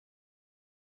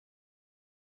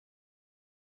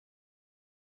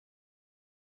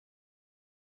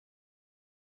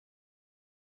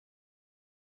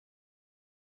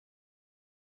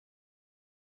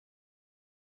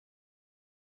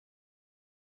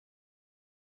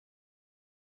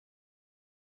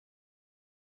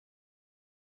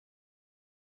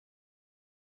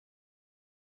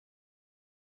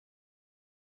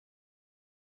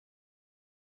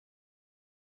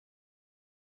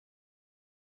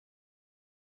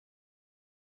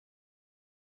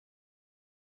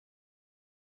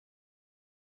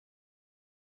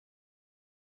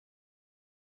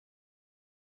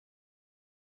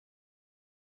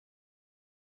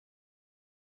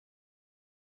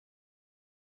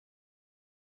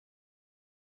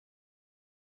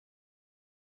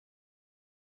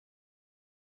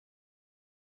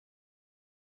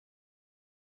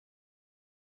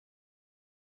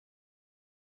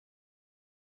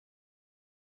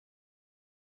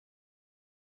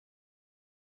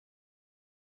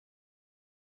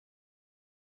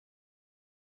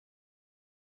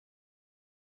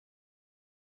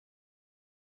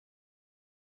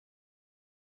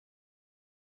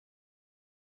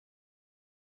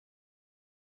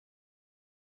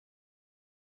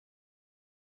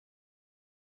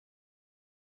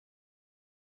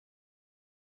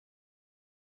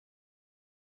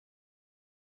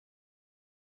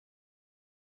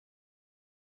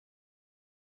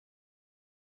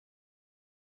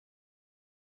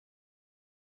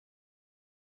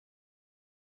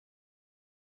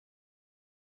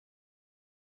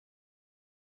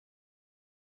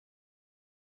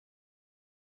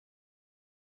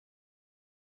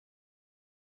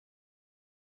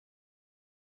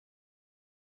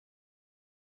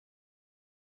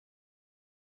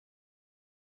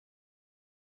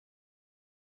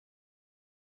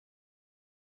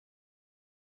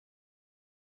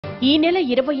ఈ నెల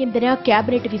 28న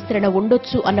కేబినెట్ విస్తరణ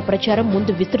ఉండొచ్చు అన్న ప్రచారం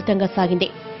ముందు విస్తృతంగా సాగింది.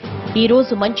 ఈ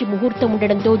రోజు మంచి ముహూర్తం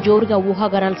ఉండడంతో జోరుగా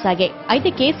ఊహాగానాలు సాగాయి. అయితే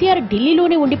కేసీఆర్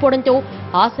ఢిల్లీలోనే ఉండిపోవడంతో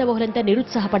ఆశావహులంతా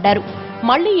నిరుత్సాహపడ్డారు.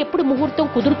 మళ్లీ ఎప్పుడు ముహూర్తం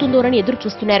కుదురుతుందోనని ఎదురు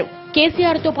చూస్తున్నారు.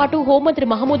 కేసీఆర్ తో పాటు హోంమంత్రి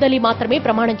మహమూద్ అలీ మాత్రమే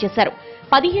ప్రమాణం చేశారు.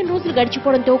 15 రోజులు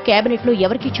గడిచిపోవడంతో కేబినెట్ లో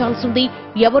ఎవరికి ఛాన్స్ ఉంది,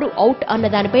 ఎవరు అవుట్ అన్న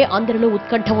దానిపై అందరిలో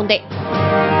ఉత్కంఠ ఉంది.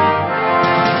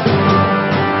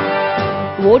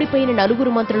 ఓడిపోయిన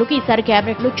 4 మంత్రులకు ఈసారి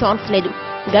కేబినెట్ లో ఛాన్స్ లేదు.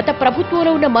 గత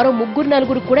ప్రభుత్వంలో ఉన్న మరో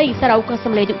 3-4 కూడా ఈసారి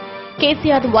అవకాశం లేదు.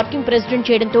 కేసీఆర్ వర్కింగ్ ప్రెసిడెంట్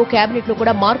చేయడంతో కేబినెట్ లో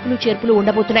కూడా మార్పులు చేర్పులు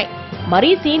ఉండబోతున్నాయి. మరీ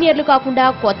సీనియర్లు కాకుండా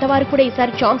కొత్త వారికి కూడా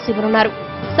ఈసారి ఛాన్స్ ఇవ్వనున్నారు.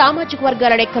 సామాజిక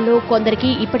వర్గాల లెక్కల్లో కొందరికి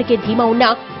ఇప్పటికే ధీమా ఉన్నా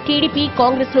టీడీపీ,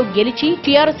 కాంగ్రెస్ లో గెలిచి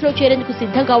టీఆర్ఎస్ లో చేరేందుకు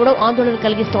సిద్దం కావడం ఆందోళన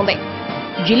కలిగిస్తోంది.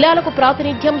 జిల్లాలకు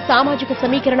ప్రాతినిధ్యం, సామాజిక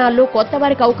సమీకరణాల్లో కొత్త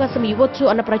వారికి అవకాశం ఇవ్వొచ్చు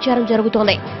అన్న ప్రచారం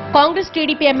జరుగుతోంది. కాంగ్రెస్,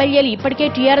 టీడీపీ ఎమ్మెల్యేలు ఇప్పటికే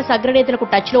టీఆర్ఎస్ అగ్రనేతలకు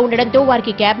టచ్ లో ఉండడంతో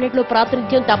వారికి కేబినెట్ లో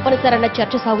ప్రాతినిధ్యం తప్పనిసరన్న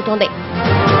చర్చ సాగుతోంది.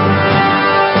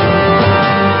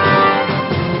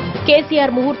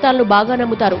 కేసీఆర్ ముహూర్తాలను బాగా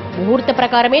నమ్ముతారు. ముహూర్త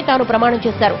ప్రకారమే తాను ప్రమాణం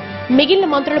చేశారు. మిగిలిన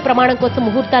మంత్రుల ప్రమాణం కోసం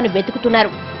ముహూర్తాన్ని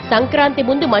వెతుకుతున్నారు. సంక్రాంతి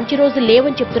ముందు మంచి రోజులు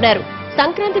లేవని చెప్తున్నారు.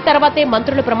 సంక్రాంతి తర్వాతే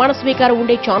మంత్రుల ప్రమాణ స్వీకారం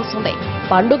ఉండే ఛాన్స్ ఉంది.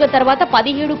 పండుగ తర్వాత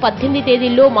 17, 18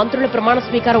 తేదీల్లో మంత్రుల ప్రమాణ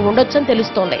స్వీకారం ఉండొచ్చని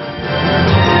తెలుస్తోంది.